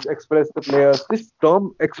confidence, express the players. This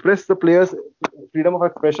term, express the players, freedom of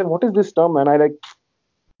expression, what is this term, man? I like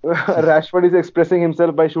Rashford is expressing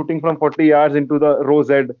himself by shooting from 40 yards into the row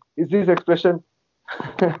Z. Is this expression?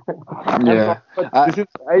 Yeah. But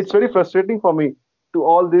it's very frustrating for me to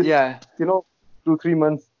all this, Yeah. 2-3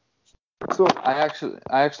 months. So I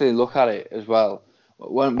actually look at it as well.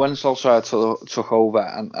 When Solskjaer took over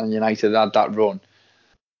and United had that run,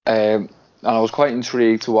 and I was quite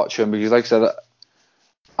intrigued to watch him because, like I said,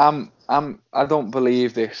 I don't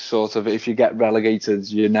believe this sort of, if you get relegated,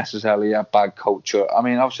 you're necessarily a bad coach. I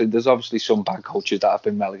mean, there's obviously some bad coaches that have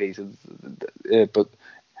been relegated, but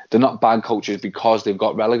they're not bad coaches because they've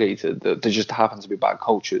got relegated. They just happen to be bad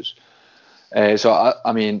coaches. So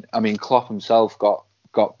I mean, Klopp himself got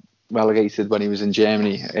relegated when he was in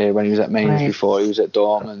Germany, when he was at Mainz before he was at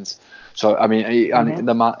Dortmund. So I mean,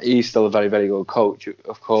 he's still a very, very good coach,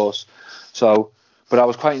 of course. So, but I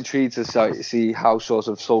was quite intrigued to see how sort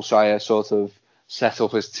of Solskjaer sort of set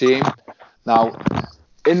up his team. Now,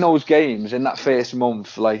 in those games, in that first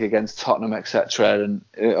month, like against Tottenham, etc., and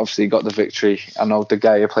obviously got the victory. I know De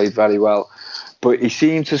Gea played very well, but he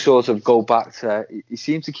seemed to sort of go back to. He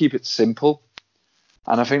seemed to keep it simple.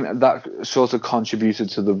 And I think that sort of contributed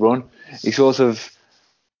to the run. He sort of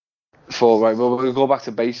thought, right, well, we'll go back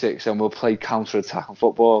to basics and we'll play counter-attacking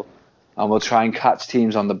football and we'll try and catch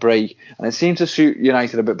teams on the break. And it seemed to suit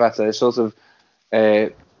United a bit better. It sort of they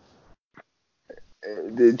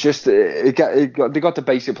got the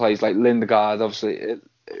basic plays like Lindegaard, obviously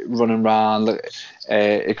running around,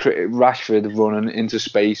 Rashford running into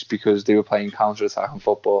space because they were playing counter-attacking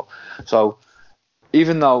football. So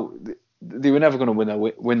even though they were never going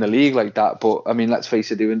to win the league like that, but I mean, let's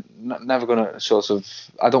face it, they were never going to sort of.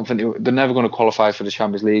 I don't think they're never going to qualify for the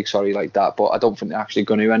Champions League. Sorry, like that, but I don't think they're actually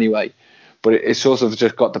going to anyway. But it sort of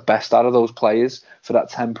just got the best out of those players for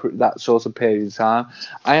that sort of period of time.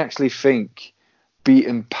 I actually think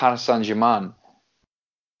beating Paris Saint-Germain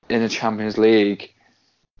in the Champions League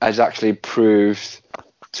has actually proved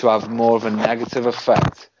to have more of a negative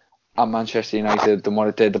effect at Manchester United than what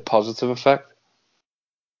it did the positive effect.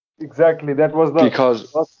 Exactly, that was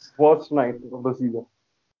the worst night of the season.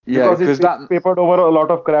 Yeah, because it papered over a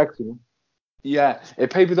lot of cracks. Yeah,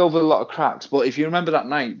 it papered over a lot of cracks. But if you remember that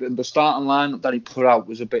night, the starting lineup that he put out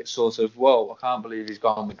was a bit sort of, whoa, I can't believe he's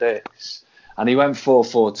gone with this. And he went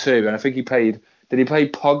 4-4-2, and I think did he play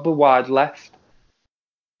Pogba wide left?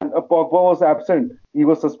 And Pogba was absent. He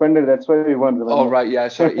was suspended. That's why we won. Remember? Oh right, yeah.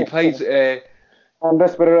 So he played.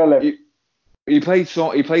 Andres Pereira left. He played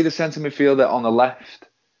the centre midfielder on the left.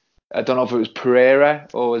 I don't know if it was Pereira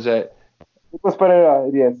or was it. It was Pereira,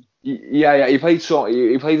 yes. Yeah. He played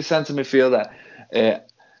the centre midfielder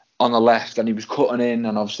on the left, and he was cutting in,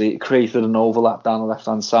 and obviously it created an overlap down the left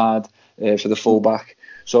hand side for the fullback.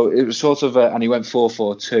 So it was sort of, and he went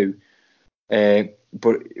 4-4-2.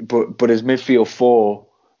 But his midfield four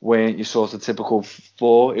weren't your sort of typical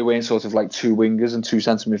four. It weren't sort of like two wingers and two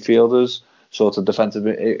centre midfielders, sort of defensive.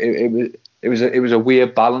 It was a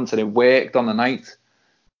weird balance, and it worked on the night.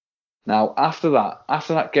 Now after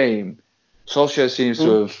that game, Solskjaer seems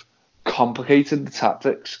to have complicated the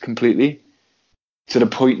tactics completely to the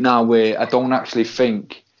point now where I don't actually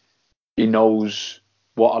think he knows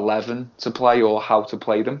what 11 to play or how to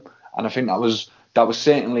play them, and I think that was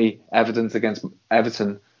certainly evident against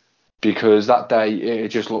Everton, because that day it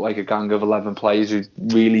just looked like a gang of 11 players who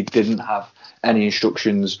really didn't have any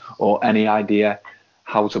instructions or any idea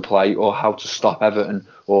how to play or how to stop Everton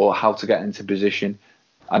or how to get into position.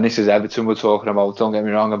 And this is Everton we're talking about. Don't get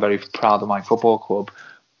me wrong, I'm very proud of my football club,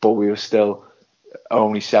 but we were still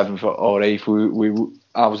only 7th or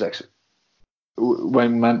 8th.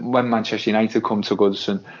 When Manchester United come to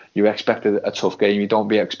Goodison, you expected a tough game. You don't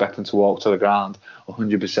be expecting to walk to the ground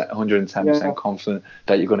 100%, 110% confident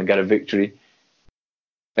that you're going to get a victory.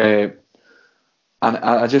 And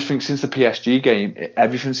I just think since the PSG game,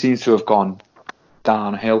 everything seems to have gone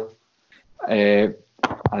downhill. I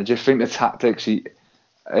just think the tactics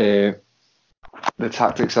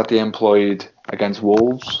that they employed against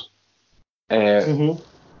Wolves, against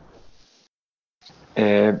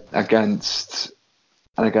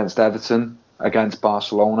Everton, against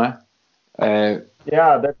Barcelona, I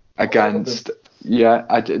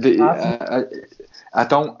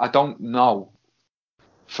don't know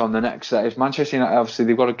from the next set. If Manchester United, obviously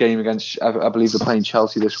they've got a game against, I believe they're playing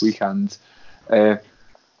Chelsea this weekend. I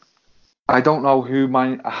don't know who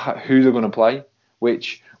they're going to play.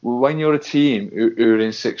 Which, when you're a team who are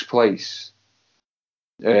in 6th place,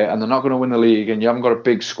 and they're not going to win the league, and you haven't got a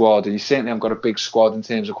big squad, and you certainly haven't got a big squad in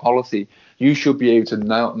terms of quality, you should be able to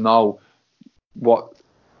know what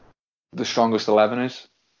the strongest 11 is.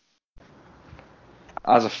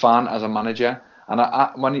 As a fan, as a manager, and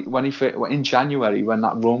when he in January when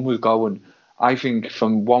that run was going, I think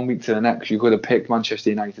from 1 week to the next you could have picked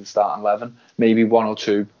Manchester United starting 11, maybe one or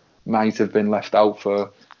two might have been left out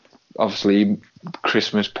for obviously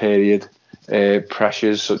Christmas period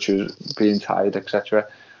pressures such as being tired, etc.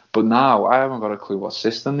 But now I haven't got a clue what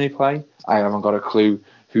system they play. I haven't got a clue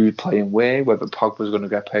who's playing where, whether Pogba's going to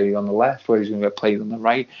get played on the left, whether he's going to get played on the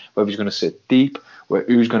right, whether he's going to sit deep,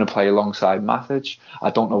 who's going to play alongside Matic.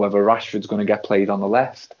 I don't know whether Rashford's going to get played on the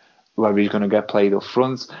left, whether he's going to get played up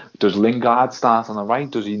front. Does Lingard start on the right?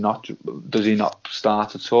 Does he not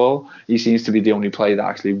start at all? He seems to be the only player that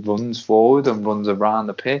actually runs forward and runs around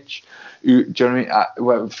the pitch. Do you know what I mean?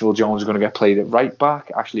 Whether Phil Jones is going to get played at right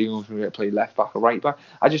back, Ashley Young's going to get played left back or right back.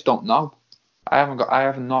 I just don't know. I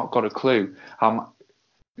have not got a clue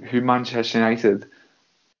who Manchester United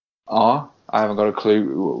are. I haven't got a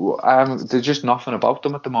clue. There's just nothing about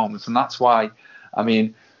them at the moment, and that's why. I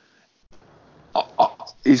mean,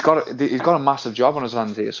 he's got a massive job on his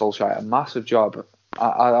hands here, Solskjaer. A massive job.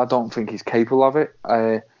 I don't think he's capable of it.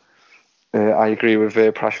 I agree with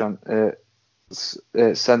Prashant's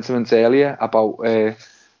sentiments earlier about. I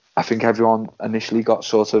think everyone initially got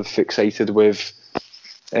sort of fixated with.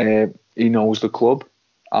 He knows the club,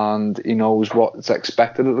 and he knows what's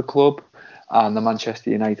expected of the club, and the Manchester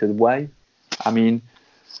United way. I mean,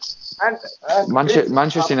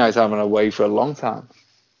 Manchester United have been away for a long time.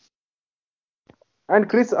 And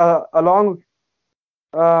Chris, one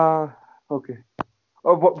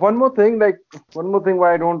more thing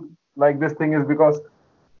why I don't like this thing is because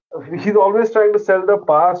he's always trying to sell the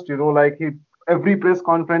past. Like every press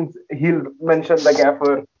conference he'll mention the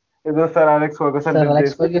gaffer, Sir Alex Ferguson. Sir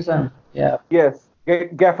Alex Ferguson, yeah. Yes,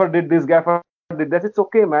 Gaffer did this, Gaffer did that. It's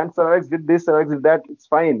okay, man. Sir Alex did this, Sir Alex did that. It's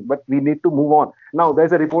fine, but we need to move on. Now,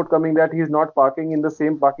 there's a report coming that he's not parking in the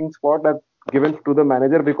same parking spot that's given to the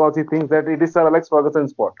manager because he thinks that it is Sir Alex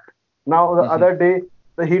Ferguson's spot. Now, the other day,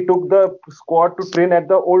 he took the squad to train at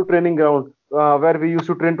the old training ground where we used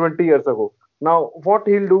to train 20 years ago. Now, what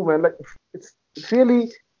he'll do, man, like it's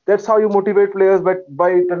really that's how you motivate players, but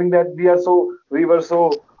by telling that we were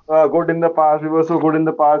so good in the past,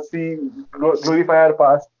 we glorify our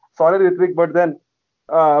past. Sorry, Ritwik, but then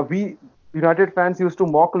we United fans used to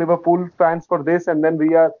mock Liverpool fans for this, and then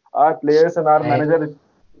our players and our manager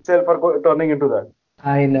itself are turning into that.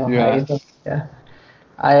 I know. Yeah.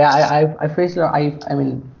 I faced. I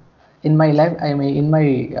mean, in my life. I mean, in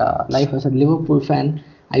my life as a Liverpool fan,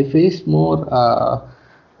 I faced more.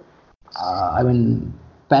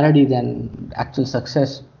 Parody than actual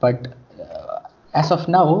success. But as of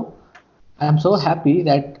now, I'm so happy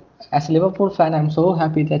that as a Liverpool fan, I'm so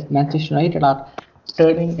happy that Manchester United are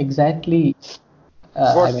turning exactly.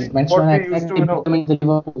 Manchester United becoming the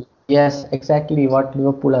Liverpool. Yes, exactly what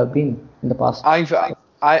Liverpool have been in the past. I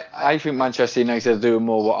think Manchester United are doing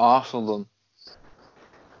more what Arsenal done.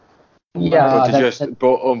 Yeah,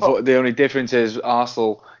 but the only difference is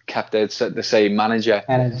Arsenal kept the same manager.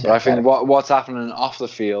 But I think what's happening off the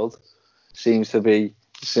field seems to be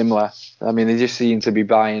similar. I mean, they just seem to be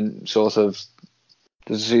buying sort of.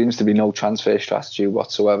 There seems to be no transfer strategy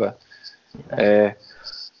whatsoever. Yeah.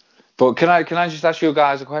 But can I just ask you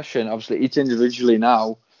guys a question? Obviously, each individually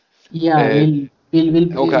now. Yeah,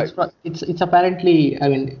 we'll okay. It's apparently. I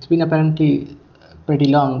mean, it's been apparently pretty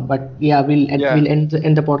long, but yeah, we'll end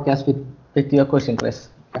the podcast with your question, Chris.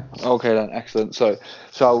 Yeah. Okay then, excellent.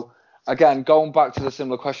 So again, going back to the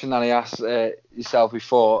similar question that I asked yourself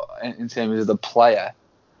before in terms of the player.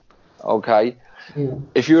 Okay,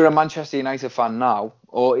 if you're a Manchester United fan now,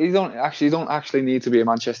 or you don't actually need to be a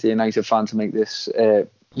Manchester United fan to make this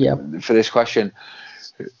for this question,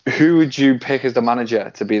 who would you pick as the manager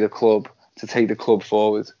to be the club to take the club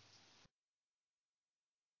forward?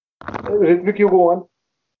 Ritwik, you go on.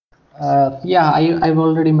 I've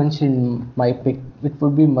already mentioned my pick. It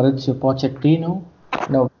would be Mauricio Pochettino.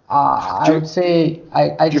 No, I would say.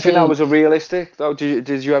 Do you think that was a realistic? Though,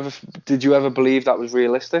 did you ever believe that was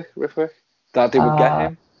realistic, Ritwik? That they would get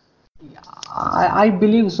him? I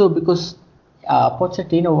believe so because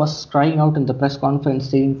Pochettino was crying out in the press conference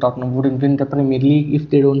saying Tottenham wouldn't win the Premier League if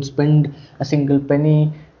they don't spend a single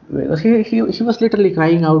penny. He was literally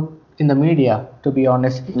crying out in the media, to be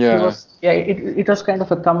honest. It was kind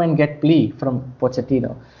of a come and get plea from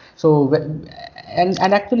Pochettino. So and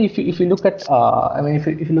actually if you look at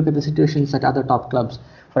if you look at the situations at other top clubs,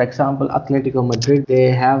 for example Atletico Madrid,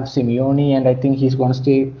 they have Simeone, and I think he's going to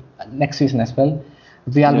stay next season as well.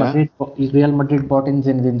 Real Madrid bought in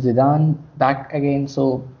Zinedine Zidane back again,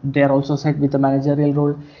 so they are also set with the managerial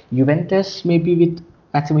role. Juventus maybe with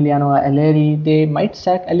Maximiliano Allegri, they might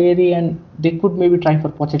sack Allegri and they could maybe try for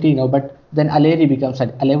Pochettino, but then Allegri becomes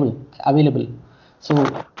available. So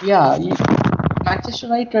yeah, Manchester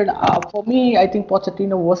United, for me, I think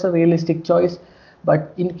Pochettino was a realistic choice,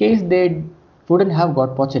 but in case they wouldn't have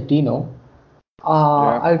got Pochettino,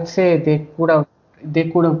 I'd say they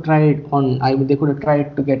could have tried on. I mean, they could have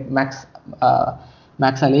tried to get Max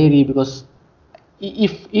Allegri, because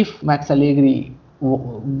if Max Allegri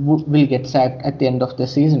will get sacked at the end of the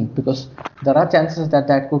season, because there are chances that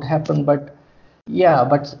that could happen. But yeah,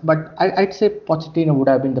 I'd say Pochettino would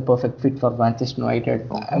have been the perfect fit for Manchester United.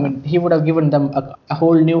 I mean, he would have given them a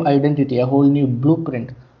whole new identity, a whole new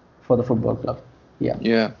blueprint for the football club. Yeah.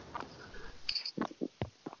 Yeah.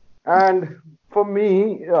 And for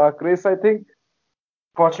me, Chris, I think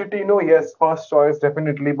Pochettino, yes, first choice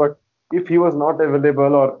definitely. But if he was not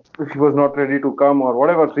available, or if he was not ready to come, or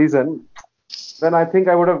whatever reason, then I think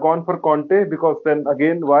I would have gone for Conte, because then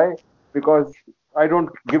again, why? Because I don't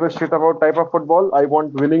give a shit about type of football. I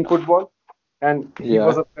want winning football, and he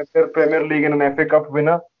was a Premier League and an FA Cup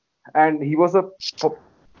winner, and he was a.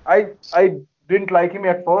 I didn't like him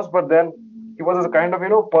at first, but then he was a kind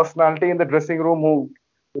of personality in the dressing room who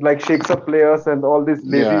like shakes up players and all these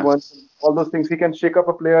lazy ones, all those things. He can shake up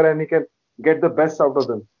a player and he can get the best out of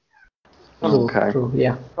them. True,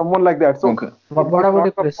 yeah. Someone like that. So what about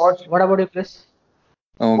you, Chris? What about you, Chris?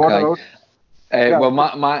 Okay. Well,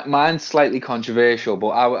 mine's slightly controversial, but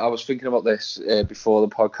I was thinking about this before the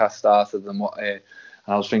podcast started, and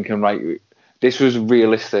I was thinking, right, this was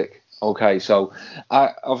realistic. Okay, so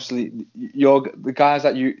obviously the guys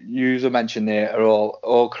that you mentioned there are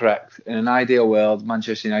all correct. In an ideal world,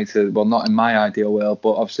 Manchester United, well, not in my ideal world,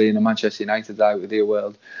 but obviously in a Manchester United ideal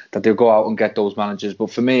world, that they'll go out and get those managers. But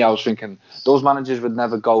for me, I was thinking those managers would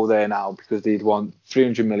never go there now, because they'd want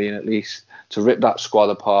 300 million at least to rip that squad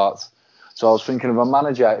apart. So I was thinking of a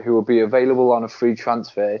manager who would be available on a free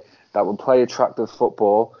transfer, that would play attractive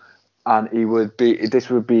football, and this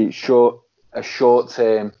would be a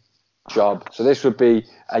short-term job. So this would be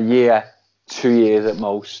a year, 2 years at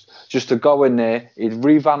most, just to go in there. He'd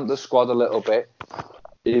revamp the squad a little bit.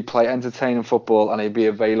 He'd play entertaining football, and he'd be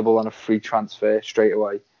available on a free transfer straight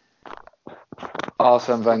away.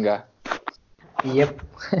 Arsene Wenger. Yep.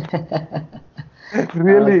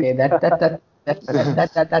 Really? Okay,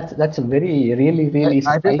 that's a very really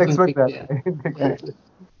I didn't surprising expect pick.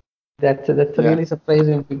 That's a really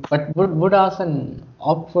surprising pick. But would Arsene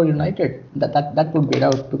opt for United? That would be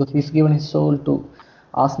doubt, because he's given his soul to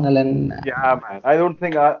Arsenal and. Yeah, man. I don't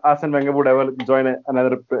think Arsene Wenger would ever join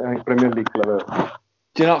another Premier League club.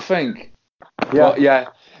 Do you not think? Yeah. But yeah.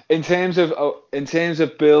 In terms of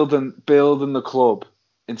building the club,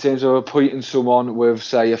 in terms of appointing someone with,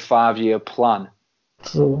 say, a 5-year plan,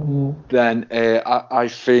 then I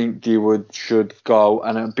think they should go,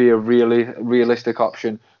 and it'd be a really realistic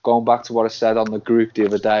option. Going back to what I said on the group the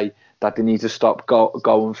other day, that they need to stop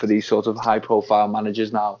going for these sort of high-profile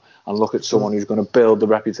managers now, and look at someone who's going to build the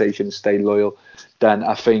reputation and stay loyal. Then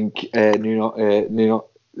I think the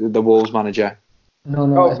Wolves manager.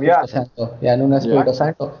 Nuno Espirito Santo. Yeah, Nuno Espirito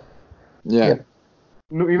Santo. Yeah. Yep.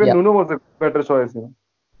 Nuno was a better choice.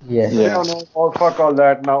 Yes. Yeah. No, fuck all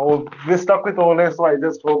that. Now we're stuck with Ole, so I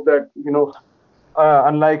just hope that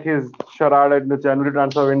unlike his charade in the January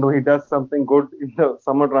transfer window, he does something good in the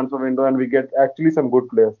summer transfer window, and we get actually some good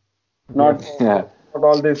players. Not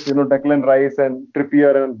all this, Declan Rice and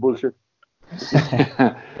Trippier and bullshit.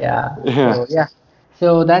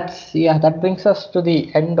 So that brings us to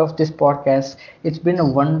the end of this podcast. It's been a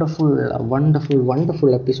wonderful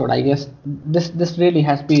episode. I guess this really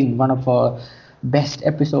has been one of our best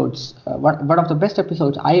episodes. One of the best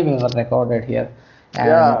episodes I've ever recorded here.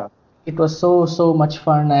 And it was so much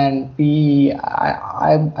fun, and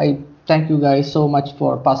I thank you guys so much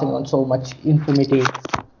for passing on so much informative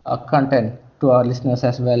content to our listeners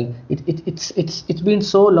as well. It's been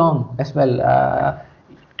so long as well. A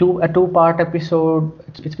two-part episode.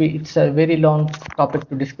 It's a very long topic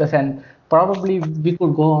to discuss, and probably we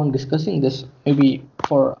could go on discussing this maybe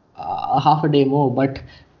for a half a day more, but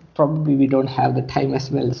probably we don't have the time as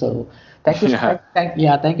well. So thank you,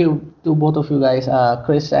 thank you to both of you guys,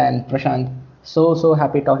 Chris and Prashant. So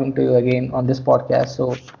happy talking to you again on this podcast.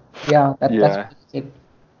 So that's it.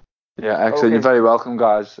 Yeah, excellent. Okay. You're very welcome,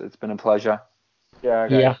 guys. It's been a pleasure.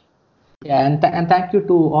 And thank you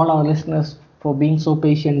to all our listeners for being so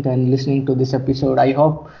patient and listening to this episode. I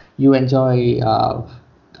hope you enjoy.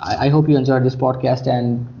 I hope you enjoyed this podcast,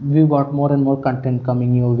 and we've got more and more content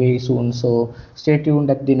coming your way soon. So stay tuned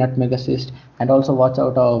at The Nutmeg Assist, and also watch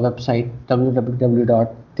out our website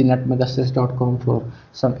www.thenutmegassist.com for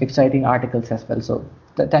some exciting articles as well. So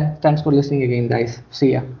thanks for listening again, guys.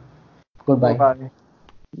 See ya. Goodbye. Bye.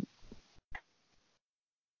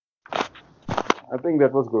 I think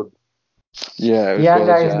that was good. Yeah,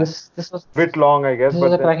 guys, this was a bit long, I guess. This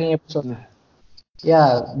was a cracking episode.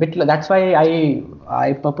 Yeah, that's why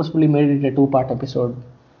I purposefully made it a two-part episode.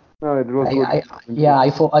 No, it was good. Yeah,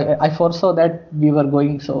 I foresaw that we were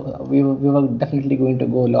going, so we were definitely going to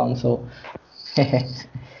go long. So it's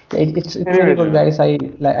very Anyways, good, guys. so I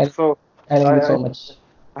like it I, so I much.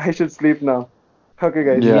 I should sleep now. Okay,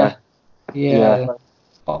 guys. Yeah, Yeah, yeah. yeah.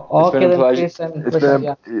 It's been Okay a then, pleasure. Chris and It's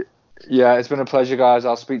Prashant. been Yeah, yeah, it's been a pleasure, guys.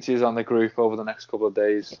 I'll speak to you on the group over the next couple of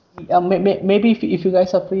days. maybe if you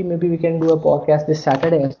guys are free, maybe we can do a podcast this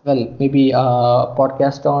Saturday as well. Maybe a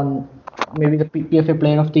podcast on maybe the PFA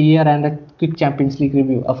Player of the Year and a quick Champions League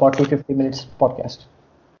review, a 40-50 minutes podcast.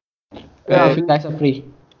 Yeah, If you guys are free.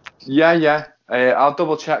 Yeah. I'll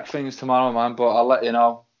double check things tomorrow, man. But I'll let you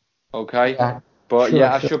know. Okay. Yeah, But sure,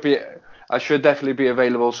 yeah, sure. I should definitely be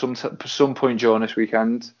available some point during this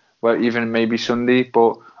weekend, well, even maybe Sunday.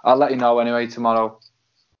 But I'll let you know anyway tomorrow.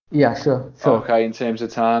 Yeah, sure. Okay, in terms of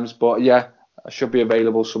times. But yeah, I should be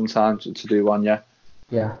available sometime to do one. Yeah.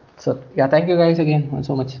 Yeah. So yeah, thank you guys again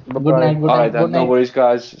so much. Good Bye-bye. night. Good All right night. then. Good No night. worries,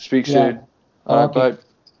 guys. Speak Yeah. soon. All right. Okay.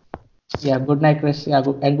 Bye. Yeah. Good night, Chris. Yeah.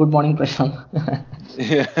 And good morning, Prashant.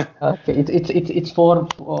 Yeah. Okay. It's 4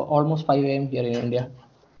 almost 5 a.m. here in India.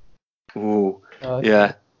 Ooh. Okay.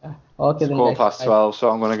 Yeah. Okay It's then, quarter guys. past 12, so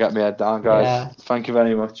I'm gonna get my head down, guys. Yeah. Thank you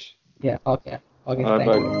very much. Yeah. Okay. Okay. All right,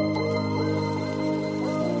 Thank you. bye.